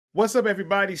What's up,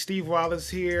 everybody? Steve Wallace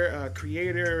here,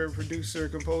 creator, producer,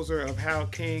 composer of Hal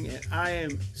King, and I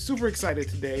am super excited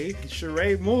today.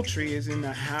 Sharaé Moultrie is in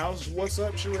the house. What's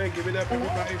up, Sharaé? Give it up,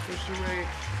 everybody,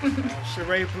 Hello. for Sharaé.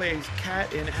 Sharaé plays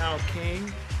Kat in Hal King,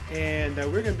 and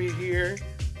we're going to be here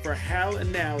for Hal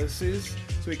analysis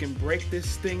so we can break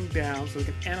this thing down, so we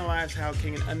can analyze Hal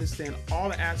King and understand all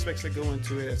the aspects that go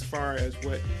into it as far as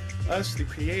what us, the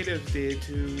creatives, did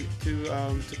to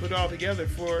put it all together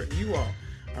for you all.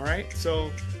 All right.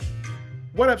 So,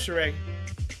 what up, Sheree?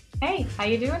 Hey, how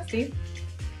you doing, Steve?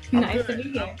 I'm Nice good. to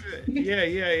be I'm here.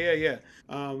 good.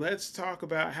 Yeah. Let's talk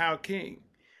about How King.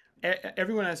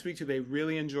 Everyone I speak to, they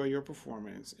really enjoy your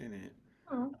performance in it.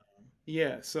 Oh.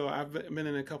 Yeah. So I've been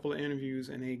in a couple of interviews,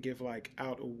 and they give like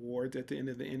out awards at the end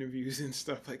of the interviews and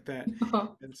stuff like that.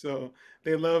 And so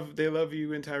they love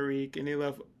you and Tyreek, and they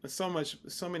love so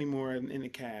many more in the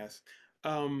cast.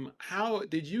 How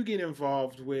did you get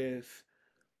involved with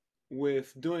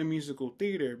doing musical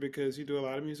theater because you do a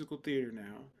lot of musical theater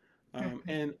now,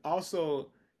 and also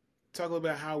talk a little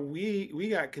about how we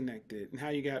got connected and how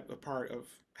you got a part of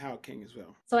How King as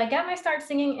well. So I got my start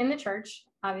singing in the church.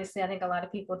 Obviously, I think a lot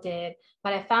of people did,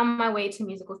 but I found my way to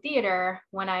musical theater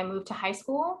when I moved to high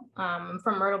school. I'm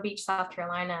from Myrtle Beach, South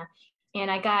Carolina,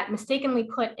 and I got mistakenly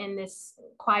put in this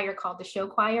choir called the show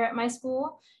choir at my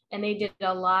school. And they did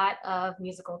a lot of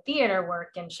musical theater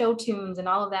work and show tunes and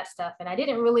all of that stuff. And I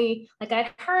didn't really like, I'd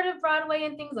heard of Broadway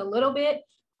and things a little bit,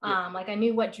 Yeah, like I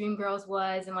knew what Dreamgirls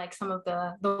was and like some of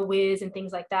the Wiz and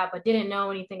things like that, but didn't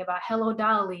know anything about Hello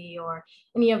Dolly or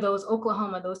any of those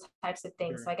Oklahoma, those types of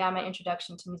things. So sure. I got my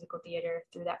introduction to musical theater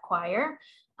through that choir.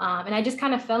 And I just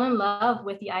kind of fell in love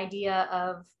with the idea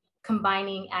of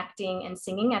combining acting and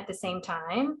singing at the same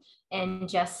time, and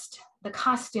just the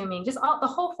costuming, just all the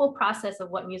whole full process of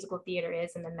what musical theater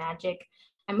is and the magic.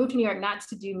 I moved to New York not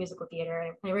to do musical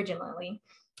theater originally.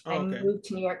 I Oh, okay. moved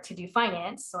to New York to do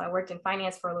finance. So I worked in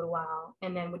finance for a little while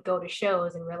and then would go to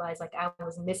shows and realize like I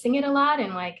was missing it a lot.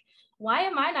 And like, why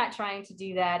am I not trying to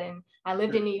do that? And I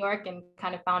lived in Sure. New York and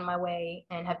kind of found my way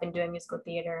and have been doing musical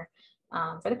theater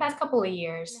for the past couple of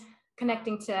years.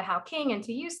 Connecting to Hal King and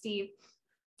to you, Steve,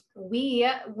 we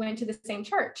went to the same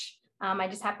church. I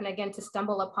just happened again to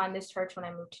stumble upon this church when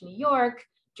I moved to New York,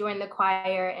 joined the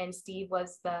choir, and Steve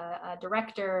was the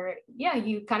director. Yeah,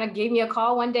 you kind of gave me a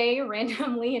call one day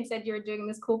randomly and said you were doing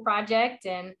this cool project.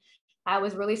 And I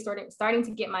was really starting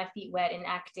to get my feet wet in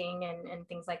acting and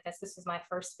things like this. This was my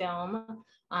first film.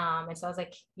 And so I was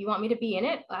like, you want me to be in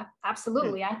it? Hmm.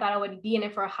 Absolutely. I thought I would be in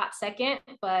it for a hot second,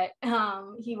 but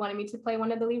he wanted me to play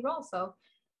one of the lead roles. So I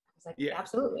was like, Yeah.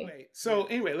 absolutely.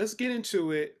 Anyway, let's get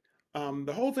into it.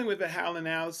 The whole thing with the Hal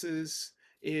analysis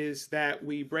is that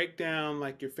we break down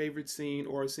like your favorite scene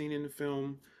or a scene in the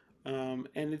film. And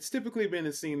it's typically been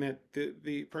a scene that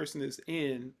the person is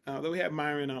in. Though we had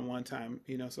Myron on one time,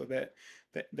 so that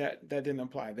didn't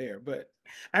apply there. But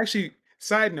actually,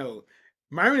 side note,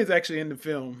 Myron is actually in the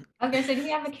film. I was gonna say, did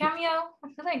he have a cameo?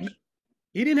 I feel like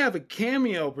He didn't have a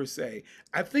cameo per se.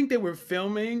 I think they were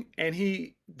filming, and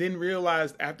he didn't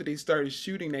realize after they started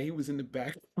shooting that he was in the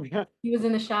background. he was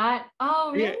in the shot.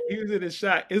 Oh, Yeah, really? he was in the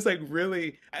shot. It's like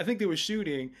really. I think they were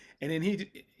shooting, and then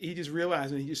he just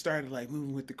realized, and he just started like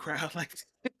moving with the crowd like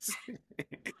this.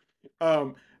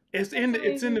 um, That's it's in the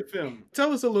amazing. film.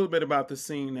 Tell us a little bit about the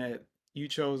scene that you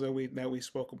chose that we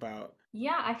spoke about.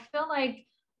 Yeah, I feel like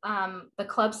the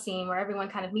club scene where everyone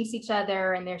kind of meets each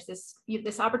other, and there's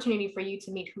this opportunity for you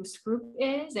to meet who Scroop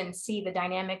is and see the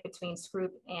dynamic between Scroop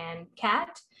and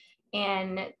Kat.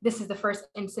 And this is the first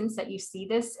instance that you see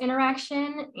this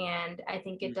interaction, and I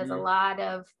think it does a Hmm. lot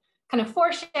of kind of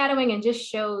foreshadowing and just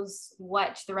shows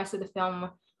what the rest of the film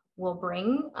will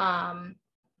bring.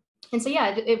 And so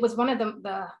yeah, it was one of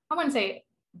the I wouldn't say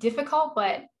difficult,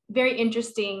 but very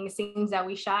interesting scenes that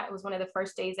we shot. It was one of the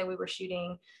first days that we were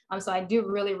shooting. So I do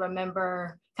really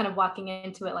remember kind of walking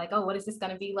into it like, oh, what is this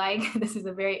going to be like? This is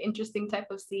a very interesting type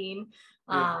of scene.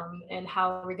 Yeah. And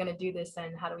how are we going to do this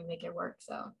and how do we make it work?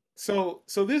 So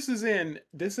So this is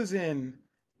in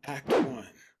Act 1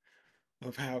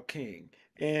 of How King,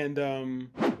 and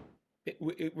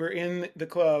we're in the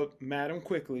club, Madam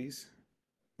Quickly's,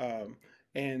 um,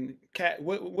 and Cat.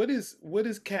 What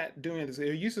is Cat doing? Are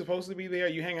you supposed to be there?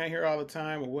 You hang out here all the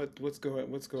time, or what's going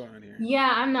on here?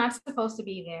 yeah, I'm not supposed to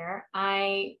be there.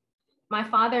 My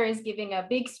father is giving a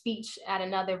big speech at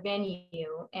another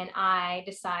venue, and I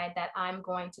decide that I'm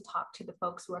going to talk to the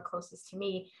folks who are closest to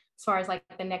me as far as like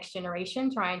the next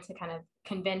generation, trying to kind of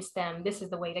convince them this is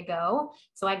the way to go.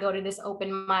 So I go to this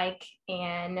open mic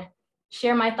and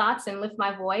share my thoughts and lift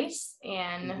my voice,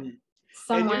 and Hmm. And your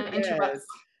someone dad interrupts.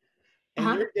 and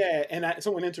Uh-huh. your dad and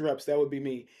someone interrupts. That would be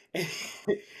me.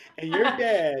 And your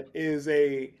dad is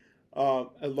a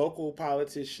local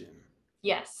politician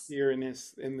Yes. here in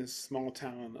this small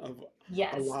town of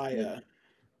Yes. Alaya,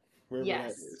 wherever that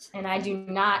Yes. is. And I do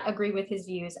not agree with his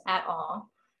views at all.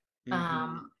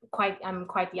 Mm-hmm. I'm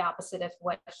quite the opposite of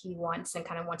what he wants and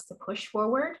kind of wants to push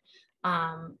forward.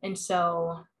 And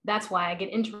so that's why I get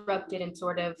interrupted and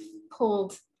sort of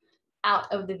pulled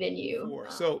out of the venue. Four.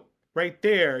 So right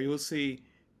there, you'll see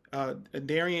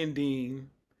Darian Dean.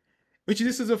 Which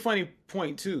this is a funny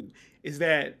point too, is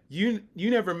that you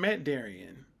never met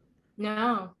Darian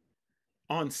No,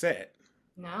 on set.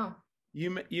 no.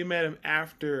 You met him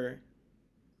after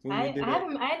when we did it.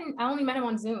 I only met him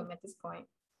on Zoom at this point.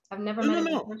 I've never No, met no, him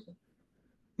in no. person.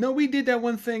 No, we did that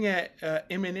one thing at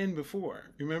MNN before.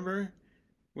 Remember?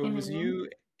 Where it was Eminem. you?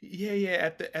 Yeah, yeah,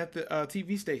 at the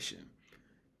TV station.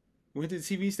 We went to the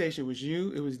TV station. It was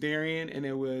you, it was Darian, Are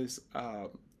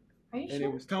you and it sure?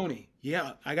 was Tony.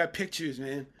 Yeah, I got pictures,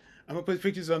 man. I'm gonna put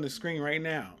pictures on the screen right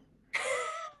now.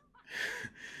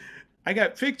 I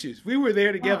got pictures. We were there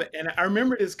Oh. together, and I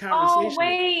remember this Oh, conversation.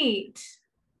 wait.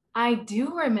 I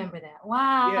do remember that.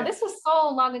 Wow, Yeah, this was so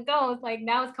long ago. It's like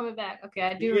now it's coming back. Okay,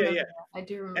 I do yeah, remember yeah. that. I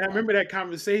do And I remember that. remember that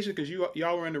conversation because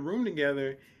y'all were in the room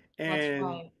together, That's and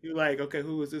right. you're like, okay,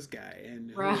 who is this guy,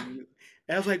 and who are Right. you?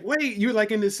 And I was like, wait, you're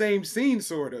like in the same scene,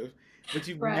 sort of, but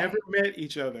you've never Right. met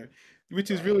each other,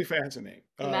 which is really Right. fascinating.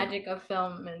 The magic of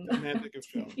film and The magic of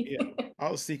film, yeah, TV.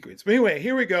 all secrets. But anyway,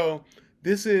 here we go.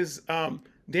 This is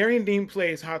Darian Dean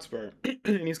plays Hotspur,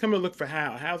 and he's coming to look for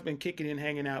Hal. Hal's been kicking and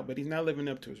hanging out, but he's not living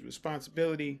up to his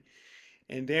responsibility.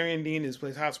 And Darian Dean is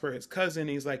plays Hotspur, his cousin.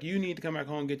 He's like, you need to come back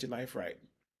home and get your life right.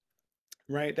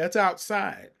 Right? That's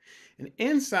outside. And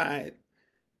inside,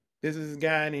 there's this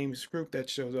guy named Scroop that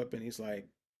shows up, and he's like,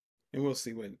 and we'll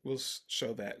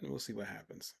show that, and we'll see what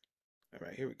happens. All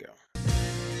right, here we go.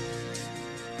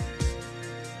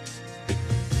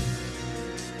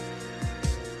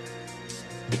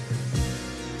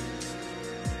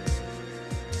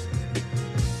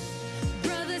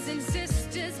 Brothers and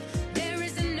sisters, there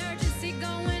is an urgency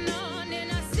going on in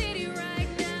our city right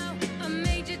now. A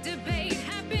major debate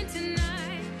happened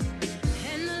tonight,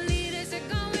 and the leaders are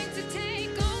going to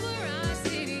take over our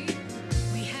city.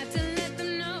 We have to let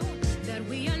them know that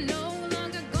we are no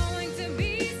longer going to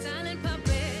be silent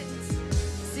puppets,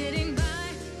 sitting by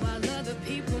while other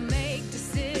people make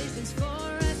decisions for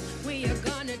us. We are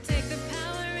gonna take the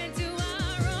power into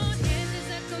our own hands as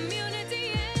a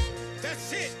community. And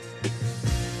that's it.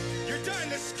 You're done.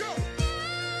 Let's go.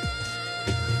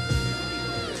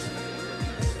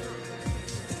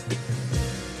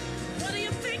 What do you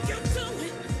think you're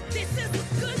doing? This is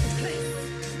a good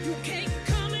place. You can't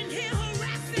come in here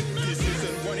harassing my. This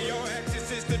isn't one of your acts.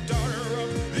 This is the daughter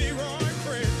of Leroy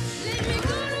Prince. Let me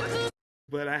go to.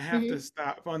 But I have to Mhm.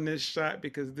 stop on this shot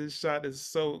because this shot is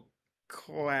so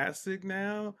classic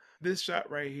now. This shot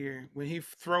right here, when he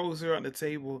throws her on the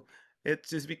table, it's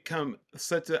just become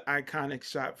such an iconic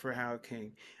shot for Hal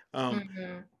King. Um,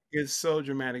 Mhm. it's so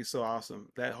dramatic, so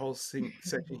awesome. That whole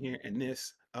section here and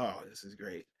this, oh, this is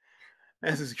great.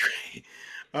 This is great.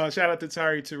 Shout out to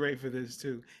Tari Ture for this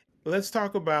too. Let's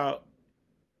talk about.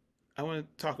 I want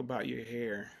to talk about your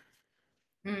hair.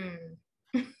 Mm.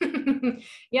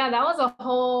 Yeah, that was a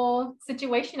whole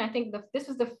situation. I think this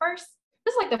was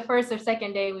like the first or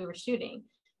second day we were shooting.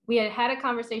 We had had a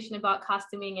conversation about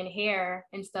costuming and hair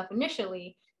and stuff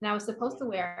initially, and I was supposed to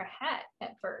wear a hat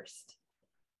at first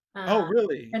Oh, um,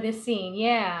 really? for this scene.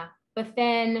 Yeah, but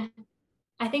then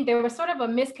I think there was sort of a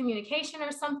miscommunication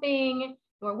or something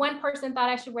where one person thought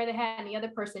I should wear the hat and the other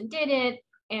person didn't.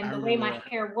 I And the way remember my that.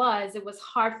 hair was, it was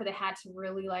hard for the hat to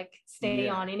really like stay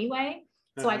Yeah. on anyway.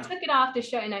 So I Uh-huh. took it off to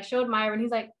show, and I showed Myra, and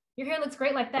he's like, "Your hair looks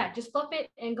great like that. Just fluff it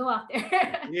and go out there."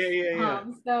 Yeah, yeah, yeah.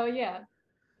 So yeah.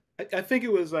 I think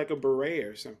it was like a beret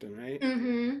or something, right?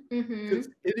 Mm-hmm. Because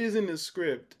Mm-hmm. it is in the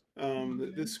script. The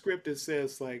Mm-hmm. script it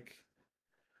says like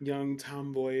young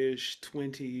tomboyish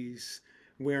 20s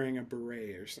wearing a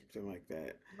beret or something like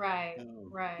that. Right.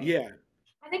 Right. Yeah,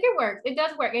 I think it works. It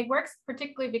does work. It works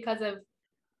particularly because of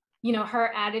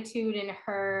her attitude and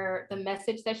the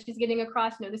message that she's getting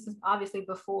across. This is obviously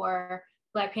before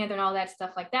Black Panther and all that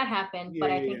stuff like that happened, yeah,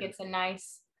 but I yeah, think yeah. it's a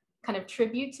nice kind of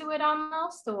tribute to it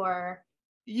almost, or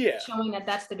Yeah, showing that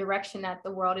that's the direction that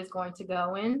the world is going to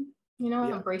go in,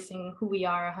 yeah. embracing who we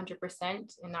are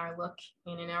 100% in our look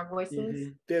and in our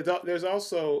voices. There's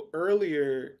also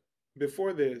earlier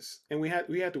before this, and we had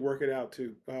to work it out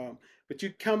too. But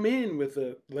you come in with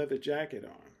a leather jacket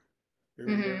on,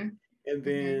 remember? Mm-hmm. And Mm-hmm.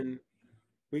 then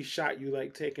we shot you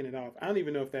like taking it off. I don't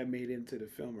even know if that made it into the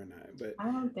film or not, but I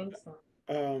don't think so.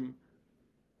 um,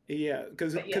 Yeah, But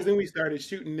because yeah, then we started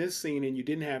shooting this scene and you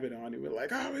didn't have it on, and we're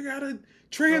like, oh, we gotta right.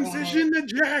 transition the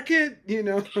jacket, you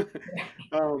know.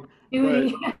 But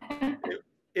Yeah.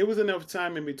 it was enough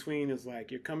time in between. It's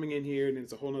like you're coming in here and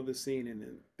it's a whole nother scene,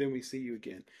 and then we see you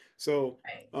again. So,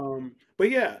 Right. but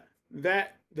yeah,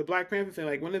 that the Black Panther thing,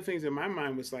 like one of the things in my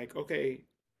mind was like, okay,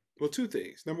 well, two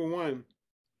things. Number one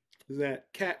is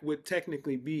that Cat would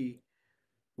technically be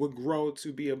would grow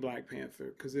to be a Black Panther.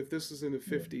 Because if this was in the Mm.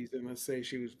 50s, then let's say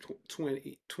she was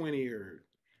 20 or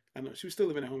I don't know, she was still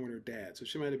living at home with her dad. So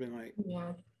she might have been like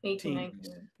Yeah. 18, teens.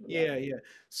 19. Yeah. Yeah, yeah.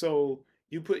 So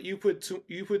you put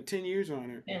 10 years on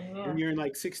her And and yeah. you're in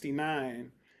like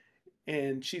 69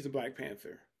 and she's a Black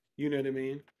Panther. You know what I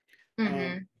mean? Um,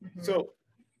 Mm-hmm. Mm-hmm. so,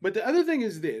 but the other thing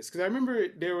is this, because I remember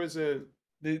there was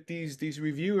these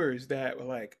reviewers that were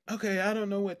like, okay, I don't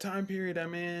know what time period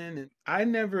I'm in, and I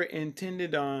never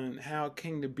intended on Hal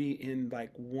King to be in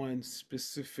like one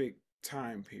specific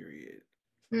time period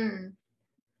Mm.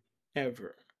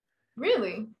 ever.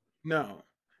 Really? No,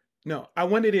 no, I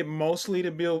wanted it mostly to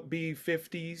be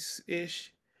 50s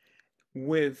ish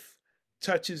with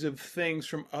touches of things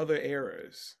from other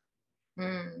eras.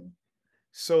 Mm.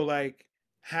 So like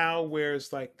Hal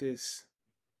wears like this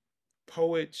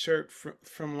poet shirt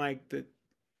from like the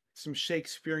some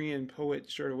Shakespearean poet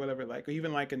shirt or whatever, like or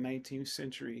even like a 19th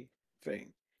century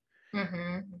thing. Mm-hmm.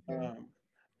 Mm-hmm. Um,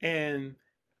 and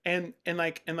and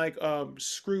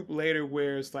Scroop later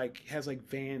wears like has like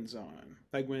Vans on,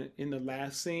 like when in the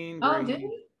last scene where Oh, did he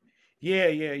he? yeah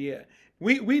yeah yeah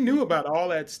we knew about all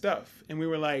that stuff and we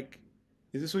were like,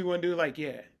 is this what we want to do? Like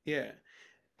yeah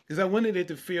because I wanted it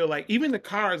to feel like even the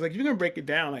cars like if you're gonna break it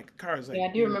down like the cars Yeah, like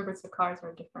I do you know remember the cars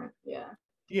were different. Yeah,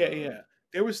 yeah, totally. yeah.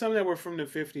 There were some that were from the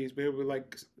 50s, but it were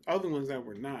like other ones that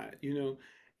were not, you know.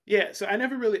 Yeah, so I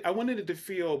never really I wanted it to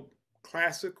feel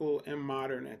classical and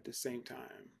modern at the same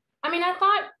time. I mean, I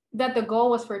thought that the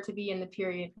goal was for it to be in the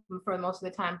period for most of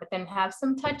the time, but then have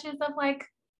some touches of like Mhm.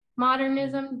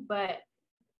 modernism, but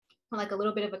like a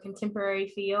little bit of a contemporary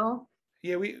feel.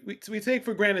 Yeah, we take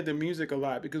for granted the music a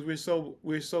lot because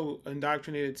we're so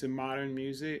indoctrinated to modern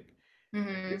music. This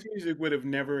Mm-hmm. music would have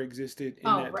never existed in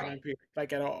Oh, that right, time period,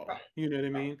 like at all. right, You know what I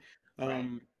right, mean? right.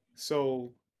 Um,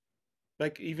 so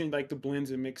like even like the blends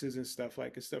and mixes and stuff,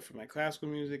 like it's stuff from like classical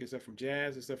music, it's stuff from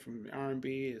jazz, it's stuff from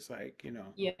R&B. It's like, you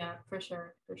know, Yeah, for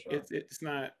sure, for sure. it's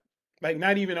not like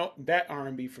not even that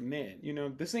R&B from then. You know,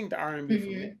 this ain't the R&B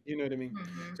from then. Mm-hmm. You know what I mean?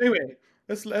 Mm-hmm. So anyway,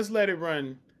 let's let it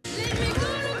run. Let me go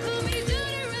to pull me to the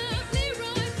rough,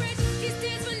 Leroy Fresh. He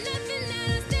stands for nothing, now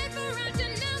I stand for right to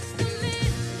announce the man.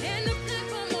 And the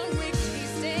platform on which he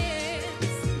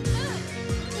stands. Stop!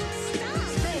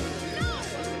 No!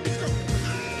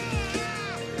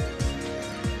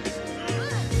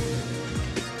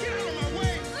 Get out of my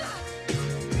way! Stop!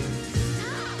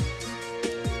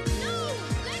 No!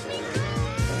 Let me go!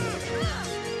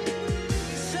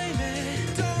 Say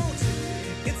man, don't.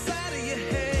 It's out of your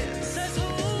head. Says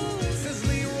who? Says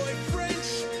Leroy French.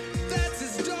 That's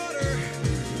his daughter.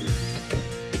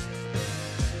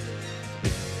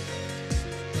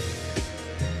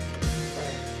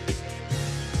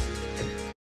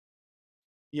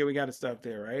 Yeah, we got to stop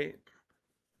there, right?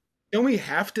 Don't we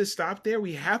have to stop there?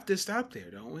 We have to stop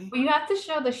there, don't we? Well, you have to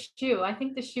show the shoe. I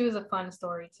think the shoe is a fun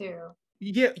story too.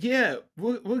 Yeah, yeah,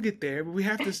 we'll get there, but we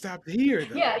have to stop here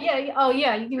Yeah, though. yeah. Oh,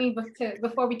 yeah. You mean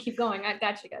before we keep going? I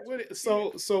got you, got you.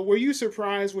 So were you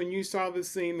surprised when you saw the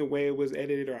scene the way it was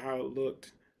edited or how it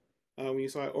looked when you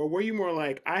saw it, or were you more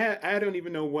like I don't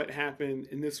even know what happened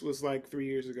and this was like 3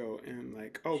 years ago and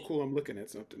like oh cool I'm looking at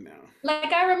something now.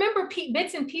 Like I remember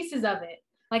bits and pieces of it.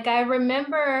 Like I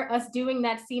remember us doing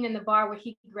that scene in the bar where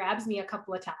he grabs me a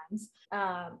couple of times,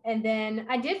 and then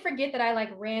I did forget that I like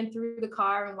ran through the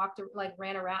car and like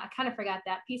ran around. I kind of forgot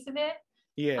that piece of it.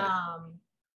 Yeah. Um,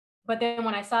 but then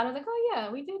when I saw it, I was like, oh yeah,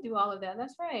 we did do all of that.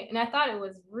 That's right. And I thought it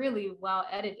was really well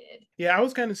edited. Yeah, I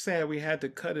was kind of sad we had to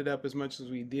cut it up as much as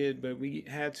we did, but we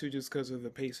had to just because of the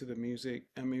pace of the music.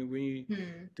 I mean, we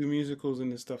Hmm. do musicals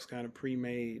and this stuff's kind of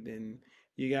pre-made, and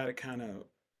you got to kind of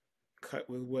cut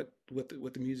with what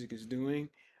the music is doing.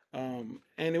 And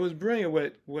it was brilliant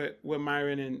what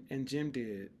Myron and Jim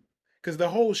did, because the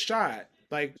whole shot,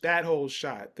 like that whole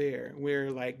shot there, where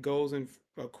like goes and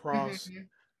across Mm-hmm.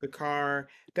 the car,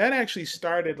 that actually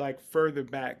started like further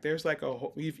back. There's like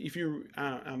if you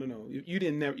I don't know you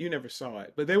didn't never you never saw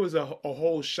it, but there was a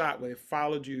whole shot where it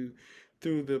followed you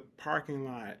through the parking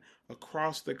lot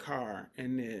across the car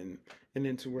and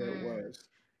then to where it Mm. was,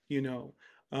 you know.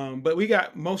 But we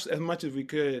got most as much as we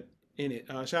could in it.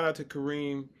 Shout out to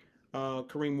Kareem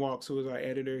Walks, who was our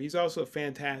editor. He's also a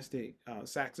fantastic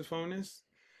saxophonist.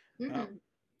 Mm.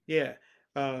 Yeah.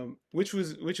 which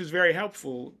was very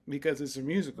helpful because it's a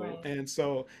musical, Right. and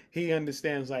so he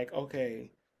understands like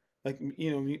okay, like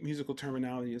musical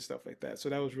terminology and stuff like that. So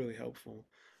that was really helpful.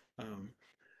 Um,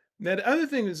 Now the other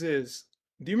thing is,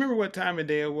 do you remember what time of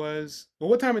day it was? Well,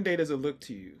 what time of day does it look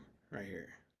to you right here?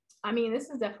 I mean, this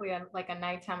is definitely like a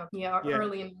nighttime, yeah, or Yeah,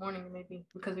 early in the morning maybe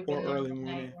because we've or been there early all night,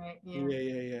 morning. right? Yeah.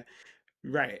 Yeah, yeah, yeah.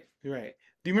 Right, right.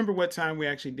 Do you remember what time we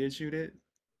actually did shoot it?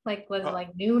 Like, was it Oh,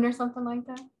 like noon or something like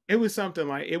that? it was something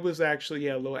like it was actually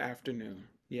a little afternoon.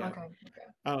 Yeah. Okay.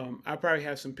 Okay. I probably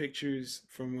have some pictures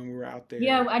from when we were out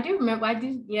Yeah, there. I do remember. I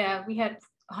do. Yeah, we had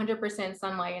 100%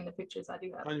 sunlight in the pictures. I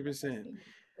do have. I've 100%. seen them.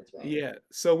 That's right. Yeah.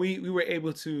 So we were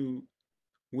able to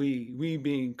we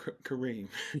being Kareem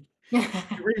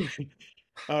Kareem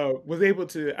was able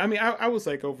to. I mean, I was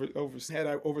like over had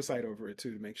oversight over it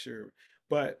too to make sure,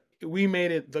 but we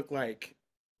made it look like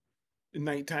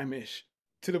nighttime ish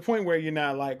to the point where you're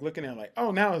not like looking at like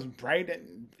oh now it's bright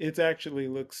and it actually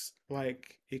looks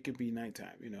like it could be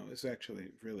nighttime. It's actually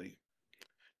really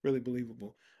really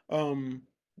believable. Um,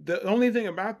 the only thing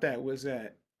about that was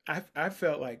that I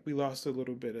felt like we lost a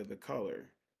little bit of the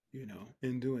color,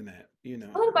 in doing that.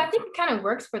 Oh, but I think it kind of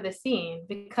works for the scene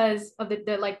because of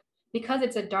the like because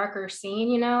it's a darker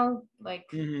scene, like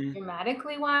Hmm.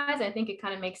 dramatically wise. I think it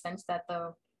kind of makes sense that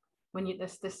the when you the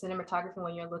cinematography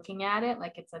when you're looking at it,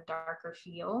 like it's a darker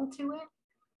feel to it,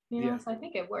 Yeah, So I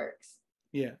think it works.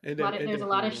 yeah, it There's a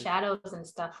lot definitely of was. shadows and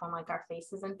stuff on like our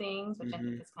faces and things, which I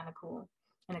think Hmm. is kind of cool,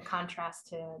 and a contrast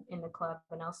to in the club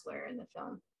and elsewhere in the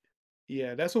film.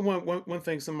 Yeah, that's what one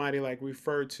thing somebody like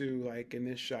referred to like in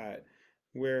this shot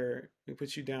where it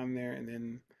puts you down there and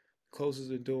then closes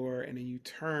the door and then you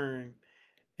turn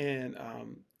and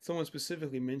someone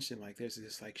specifically mentioned like there's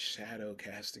this like shadow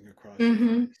casting across your face.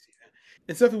 Mm-hmm.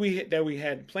 And stuff that we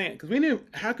had planned because we knew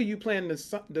how could you plan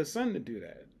the sun to do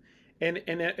that, and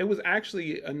it was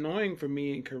actually annoying for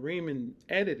me and Kareem in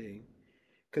editing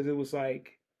because it was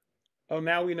like oh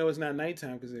now we know it's not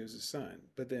nighttime because there's a sun,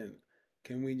 but then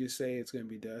can we just say it's going to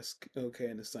be dusk, okay,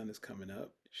 and the sun is coming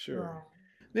up, sure.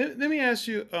 Right. Let me ask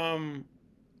you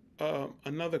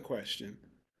another question.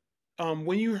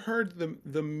 When you heard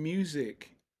the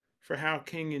music for Hal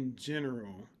King in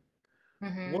general,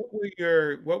 Mm-hmm.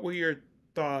 what were your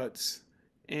thoughts,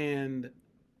 and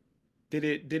did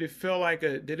it feel like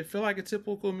a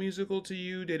typical musical to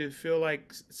you? Did it feel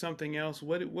like something else?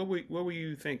 What were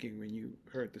you thinking when you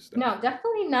heard the stuff? No,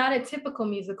 definitely not a typical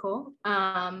musical.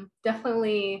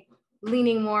 Definitely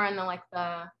leaning more on the like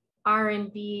the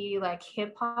R&B like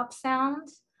hip hop sound,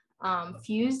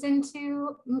 fused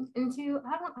into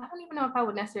I don't even know if I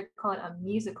would necessarily call it a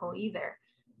musical either.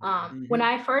 When Hmm.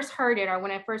 I first heard it, or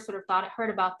when I first sort of heard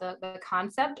about the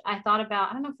concept, I thought about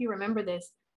I don't know if you remember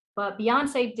this, but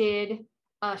Beyonce did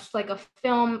like a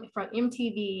film from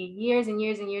MTV years and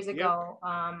years and years Yep. ago.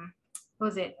 What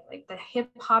was it like the hip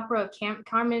opera of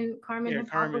Carmen Yeah, hip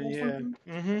opera Carmen. or Yeah. something?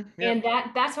 Yep. And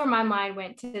that's where my mind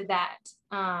went to that.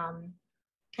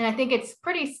 And I think it's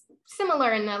pretty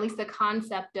similar in at least the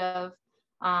concept of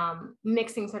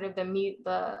mixing sort of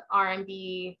the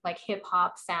R&B like hip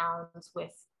hop sounds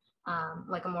with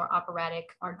like a more operatic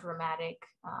or dramatic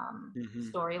Hmm.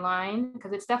 storyline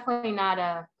because it's definitely not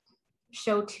a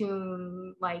show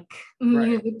tune like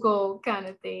Right. musical kind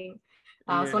of thing.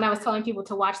 So when Yeah. I was telling people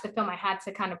to watch the film, I had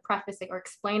to kind of preface it or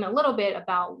explain a little bit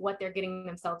about what they're getting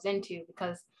themselves into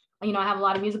because I have a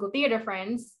lot of musical theater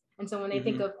friends, and so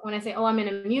Hmm. when I say, oh, I'm in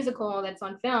a musical that's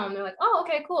on film, they're like, oh,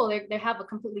 okay, cool. They have a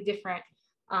completely different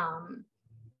um,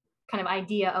 kind of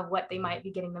idea of what they might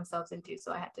be getting themselves into.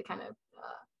 So I had to kind of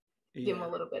give them Yeah.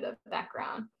 a little bit of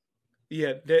background.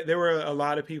 Yeah. There were a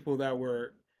lot of people that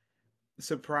were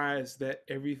surprised that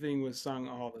everything was sung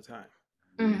all the time.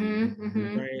 Mm-hmm,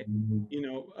 mm-hmm.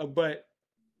 Right.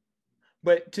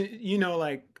 But to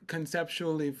like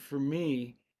conceptually for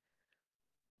me,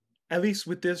 at least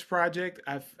with this project,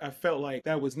 I felt like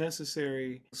that was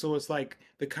necessary. So it's like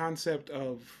the concept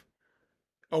of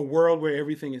a world where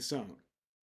everything is sung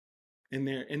and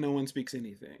no one speaks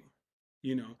anything.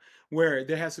 You know, where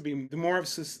there has to be the more of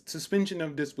suspension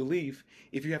of disbelief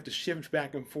if you have to shift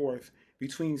back and forth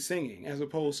between singing, as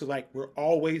opposed to like we're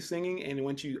always singing, and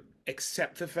once you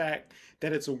accept the fact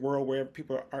that it's a world where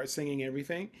people are singing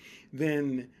everything,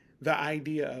 then the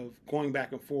idea of going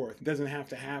back and forth doesn't have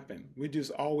to happen. We're just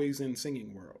always in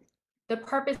singing world. The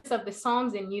purpose of the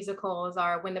songs in musicals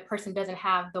are when the person doesn't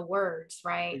have the words,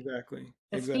 right? Exactly.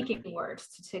 The speaking Exactly. words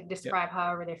to Yep. describe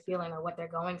however they're feeling or what they're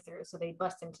going through. So they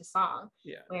bust into song.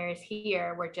 Yeah. Whereas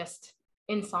here, we're just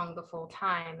in song the full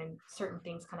time, and certain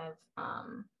things kind of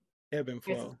Ebb and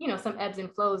there's flow. some ebbs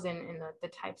and flows in the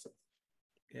types of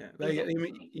Yeah, like things I that mean,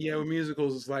 make you yeah, think. with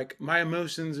musicals, it's like my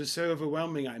emotions are so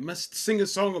overwhelming. I must sing a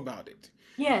song about it.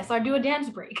 Yes, or do a dance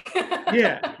break.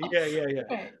 Yeah, yeah, yeah, yeah.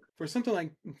 Right. For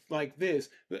something like this,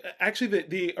 actually,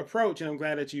 the approach, and I'm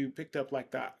glad that you picked up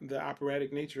like the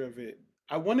operatic nature of it.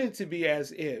 I want it to be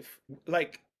as if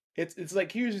like it's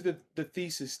like here's the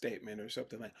thesis statement or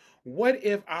something like, what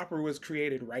if opera was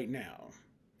created right now?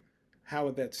 How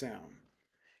would that sound?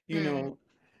 You Mm, know,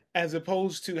 as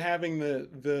opposed to having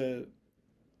the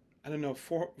I don't know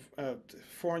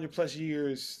 400 plus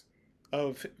years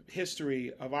of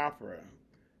history of opera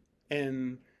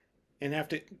and have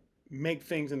to make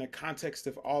things in the context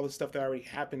of all the stuff that already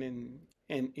happened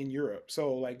in Europe.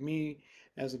 So like me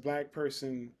as a black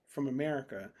person from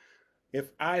America,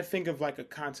 if I think of like a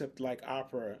concept like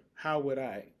opera, how would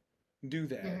I do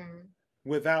that hmm.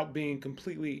 without being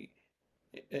completely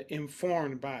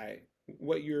informed by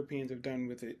what Europeans have done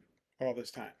with it all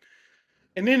this time?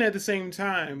 And then at the same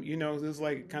time, this is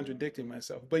like contradicting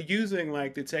myself, but using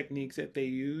like the techniques that they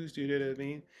used, you know what I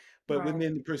mean? But Right.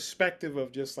 within the perspective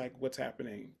of just like what's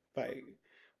happening, like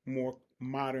more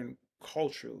modern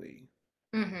culturally.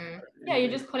 Yeah, you're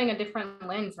And just putting a different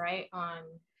lens, right, on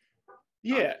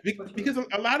yeah, what you because see.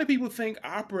 a lot of people think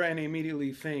opera and they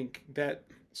immediately think that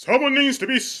someone needs to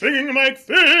be singing like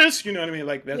this. You know what I mean?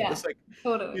 Like that's Yeah, like,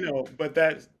 totally. but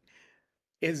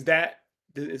is that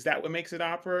is that what makes it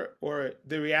opera, or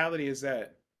the reality is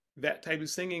that that type of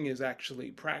singing is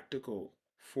actually practical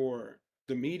for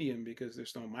the medium because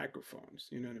there's no microphones,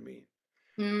 you know what I mean?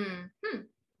 Mm. Hmm.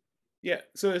 Yeah,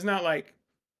 so it's not like,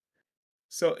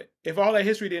 so if all that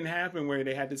history didn't happen where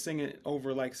they had to sing it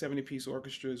over like 70-piece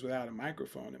orchestras without a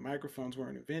microphone and microphones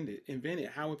weren't invented,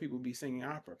 how would people be singing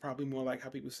opera? Probably more like how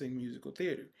people sing musical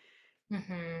theater.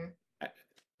 Mm-hmm. I-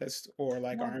 that's or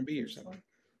like Yeah, R&B or something.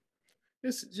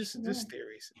 interesting. Just Sure.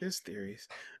 theories. It's theories.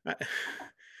 I,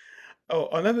 Oh,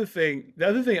 another thing, the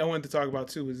other thing I wanted to talk about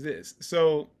too is this.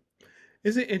 So,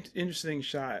 it's an interesting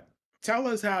shot. Tell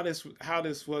us how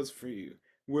this was for you,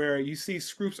 where you see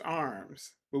Scroop's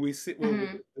arms, where we sit, where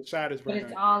Mm-hmm. the shot is But right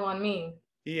it's on. all on me.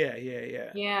 Yeah, yeah,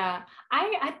 yeah. Yeah.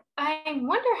 I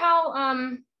wonder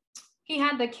how he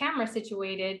had the camera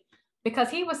situated because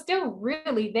he was still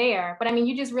really there. But I mean,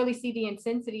 you just really see the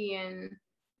intensity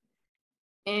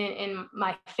in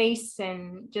my face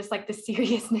and just like the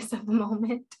seriousness of the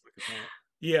moment. Look at that.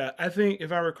 Yeah, I think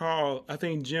if I recall, I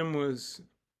think Jim was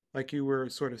like you were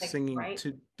sort of Like, singing right?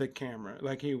 to the camera,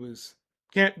 like he was.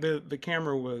 The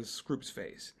camera was Scroop's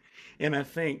face, and I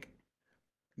think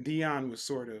Dion was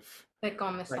sort of Like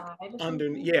on the like side or under,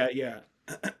 something. yeah, yeah,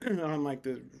 on like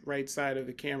the right side of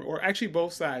the camera, or actually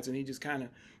both sides, and he just kind of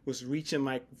was reaching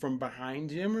like from behind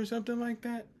Jim or something like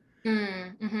that.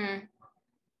 Mm-hmm.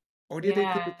 Or did they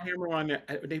put the Yeah. camera on there?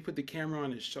 They put the camera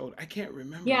on his shoulder. I can't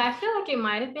remember Yeah, I now. feel like it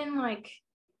might have been like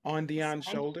On the Dion's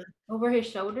side shoulder. over his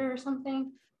shoulder or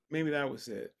something. Maybe that was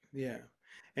it. Yeah.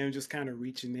 And just kind of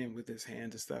reaching in with his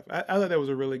hands and stuff. I thought that was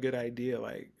a really good idea,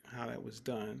 like how that was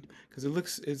done, because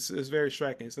it's very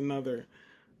striking. It's another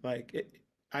like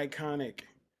iconic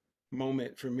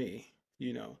moment for me.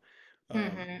 You know.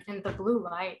 Um, And the blue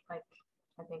light, like,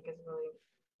 I think is really,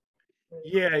 really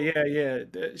yeah, cool. yeah,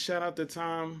 yeah. Shout out to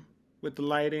Tom with the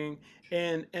lighting,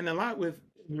 and a lot with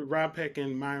Rob Peck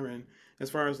and Myron as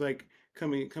far as like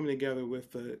coming together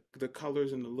with the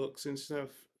colors and the looks and stuff.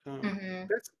 Hmm.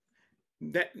 That's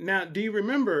that. Now, do you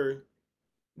remember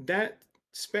that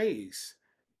space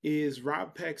is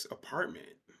Rob Peck's apartment?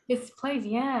 His plays,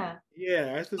 yeah.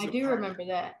 Yeah, that's his I do apartment. remember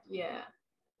that. Yeah.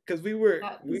 Because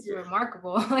That we was were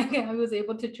remarkable. Like I was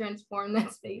able to transform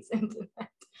that space into that.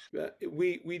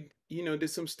 we did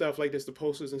some stuff like this, the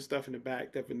posters and stuff in the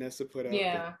back that Vanessa put up, and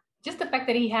Yeah. Just the fact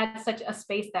that he had such a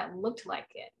space that looked like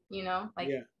it, like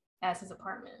yeah. as his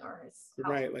apartment or his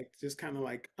house. Right, like just kind of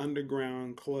like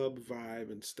underground club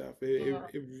vibe and stuff. Yeah.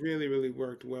 It really, really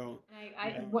worked well.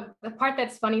 And Uh, what the part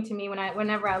that's funny to me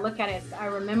whenever I look at it is I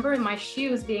remember my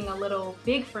shoes being a little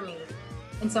big for me,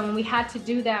 and so when we had to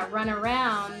do that run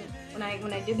around, when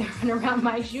I did the run around,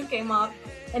 my shoe came off,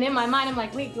 and in my mind I'm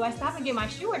like, wait, do I stop and get my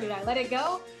shoe or did I let it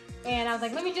go? And I was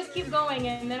like, let me just keep going,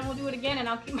 and then we'll do it again, and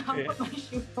I'll yeah. put my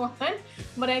shoe on.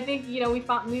 But I think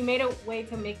we made a way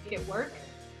to make it work,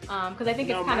 because I think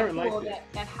it's No, kind of Myron cool liked it.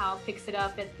 that Hal picks it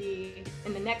up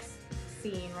in the next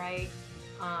scene, right?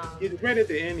 It's right at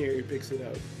the end here. He picks it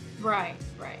up. Right,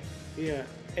 right. Yeah.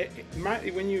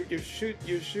 When your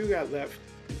shoe got left,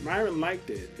 Myron liked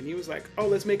it, and he was like, "Oh,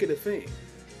 let's make it a thing."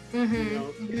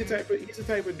 Mm-hmm. He's the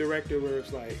type of director where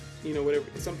it's like, whatever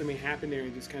something may happen there,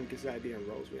 and just kind of gets the idea and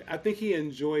rolls with it. I think he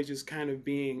enjoys just kind of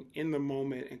being in the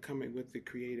moment and coming with the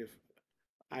creative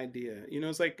idea.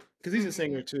 It's like because he's a Mm-hmm.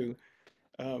 singer too.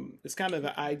 It's kind of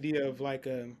the idea of like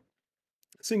a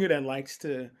singer that likes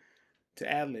to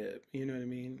ad lib. You know what I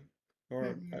mean? Or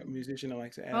a Mm-hmm. musician that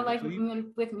likes to Or ad lib.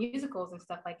 like with musicals and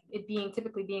stuff, like it being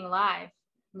typically being live,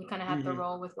 you kind of have to Mhm.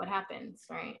 roll with what happens,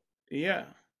 right? Yeah.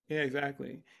 Yeah,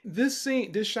 exactly. This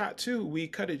scene, this shot too, we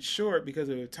cut it short because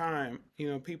of the time. You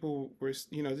know, people were,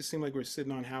 this seemed like we're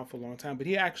sitting on Hal for a long time, but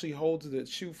he actually holds the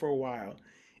shoe for a while,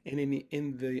 and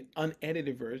in the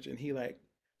unedited version, he like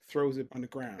throws it on the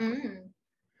ground, Mm.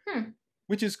 Hmm.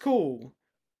 which is cool.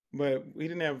 But we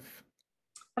didn't have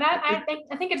But it, it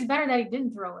I think it's better that he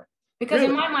didn't throw it, because in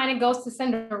really. my mind it goes to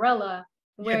Cinderella,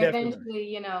 Yeah, where definitely.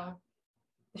 eventually,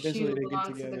 the Eventually, shoe they get belongs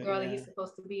to the together. girl that Yeah. he's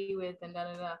supposed to be with, and da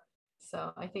da da.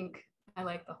 So I think I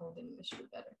like the holding the shoe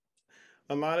better.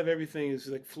 A lot of everything is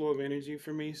like flow of energy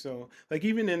for me. So like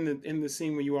even in the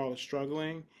scene where you all are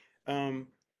struggling, um,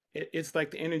 it's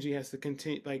like the energy has to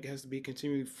continue, like has to be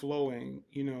continually flowing,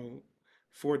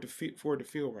 for it to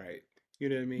feel right. You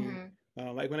know what I mean?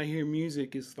 Mm-hmm. Like when I hear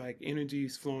music, it's like energy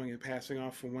is flowing and passing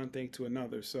off from one thing to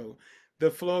another. So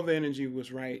the flow of the energy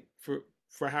was right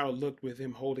for how it looked with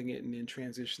him holding it and then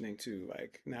transitioning to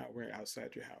like now we're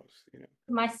outside your house.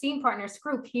 My scene partner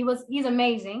Scroop, he's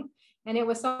amazing, and it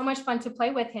was so much fun to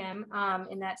play with him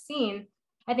in that scene.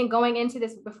 I think going into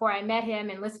this, before I met him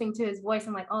and listening to his voice,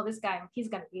 I'm like, oh, this guy, he's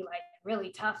gonna be like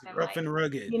really tough and Rough like, and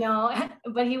rugged.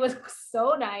 but he was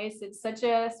so nice. It's such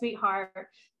a sweetheart.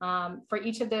 For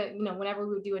each of the, whenever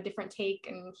we would do a different take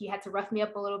and he had to rough me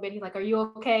up a little bit, he's like, are you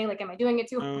okay? Like, am I doing it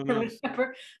too Oh, hard or nice.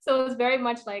 whatever? So it was very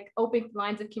much like open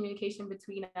lines of communication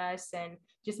between us, and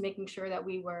just making sure that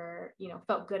we were,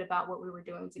 felt good about what we were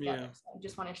doing together. Yeah. So I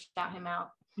just want to shout him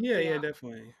out. Yeah, You yeah, know,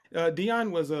 definitely. Dion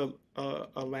was a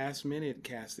last minute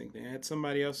casting. They had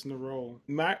somebody else in the role.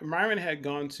 Myron had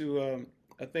gone to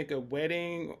I think a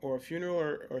wedding or a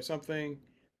funeral or something,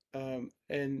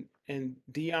 and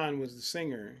Dion was the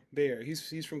singer there.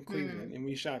 He's from Cleveland, mm. and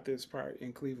we shot this part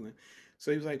in Cleveland.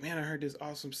 So he was like, "Man, I heard this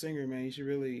awesome singer, man. You should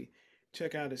really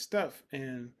check out his stuff."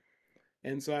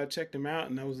 And so I checked him out,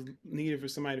 and I was needed for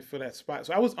somebody to fill that spot.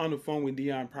 So I was on the phone with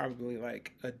Dion probably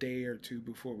like a day or two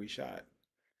before we shot.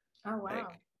 Oh wow.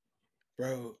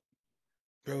 Like,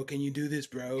 bro, can you do this,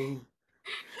 bro?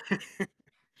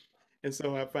 And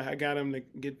so I got him to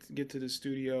get to the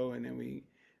studio, and then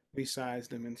we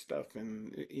sized him and stuff,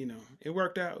 and it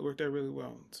worked out. It worked out really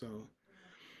well. So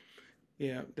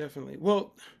yeah, definitely.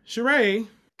 Well, Sharaé,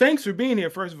 thanks for being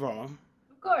here. First of all,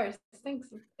 Of course. Thanks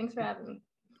for having me.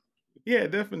 yeah,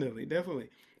 definitely, definitely.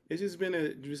 It's just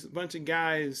been just a bunch of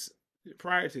guys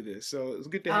prior to this, so it's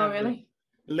good to Oh have the really?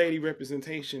 lady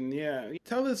representation. Yeah,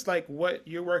 tell us like what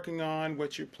you're working on,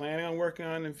 what you're planning on working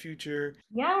on in the future.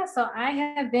 Yeah, so I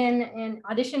have been in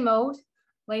audition mode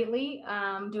lately,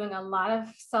 doing a lot of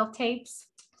self tapes.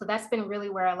 So that's been really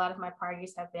where a lot of my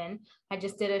parties have been. I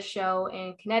just did a show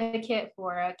in Connecticut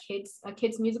for a kids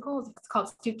musical. It's called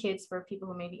Stu Kids, for people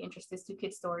who may be interested. Stu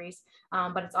Kids Stories,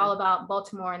 but it's all Okay. about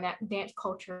Baltimore and that dance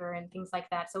culture and things like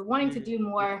that. So wanting to Hmm. do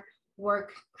more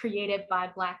work created by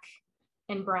Black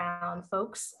and brown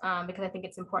folks, because I think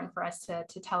it's important for us to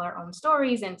tell our own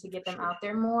stories and to get them Sure. out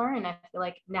there more. And I feel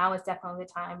like now is definitely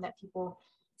the time that people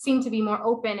seem to be more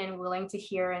open and willing to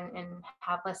hear, and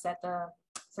have us at the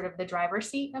sort of the driver's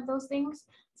seat of those things.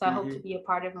 So I hope to Hmm. be a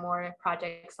part of more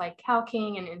projects like Hal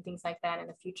King and things like that in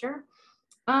the future.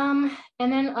 And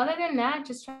then other than that,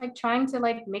 just like trying to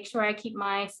like make sure I keep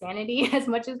my sanity as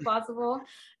much as possible,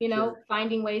 Sure.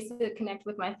 finding ways to connect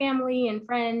with my family and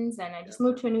friends. And I Yeah. just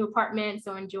moved to a new apartment,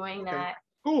 so enjoying Okay. that.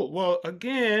 Cool. Well,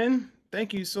 again,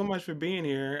 thank you so much for being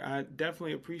here. I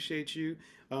definitely appreciate you.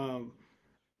 Um,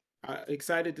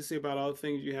 excited to see about all the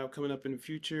things you have coming up in the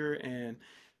future, and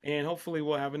hopefully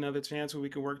we'll have another chance where we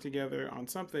can work together on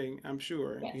something. I'm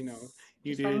sure. Yes.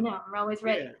 You Just let me did. know. I'm always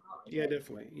ready. Yeah. I'm always Yeah, ready.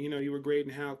 definitely. You were great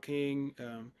in Hal King.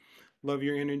 Love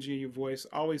your energy, your voice.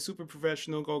 Always super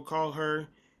professional. Go call her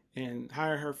and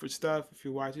hire her for stuff if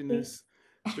you're watching Please.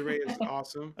 this. Sheree is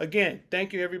awesome. Again,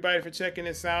 thank you everybody for checking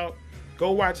this out.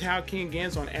 Go watch Hal King again.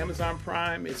 It's on Amazon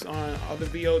Prime. It's on other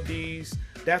VODs.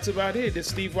 That's about it. This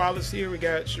is Steve Wallace here. We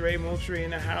got Sharaé Moultrie in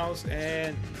the house,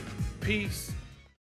 and peace.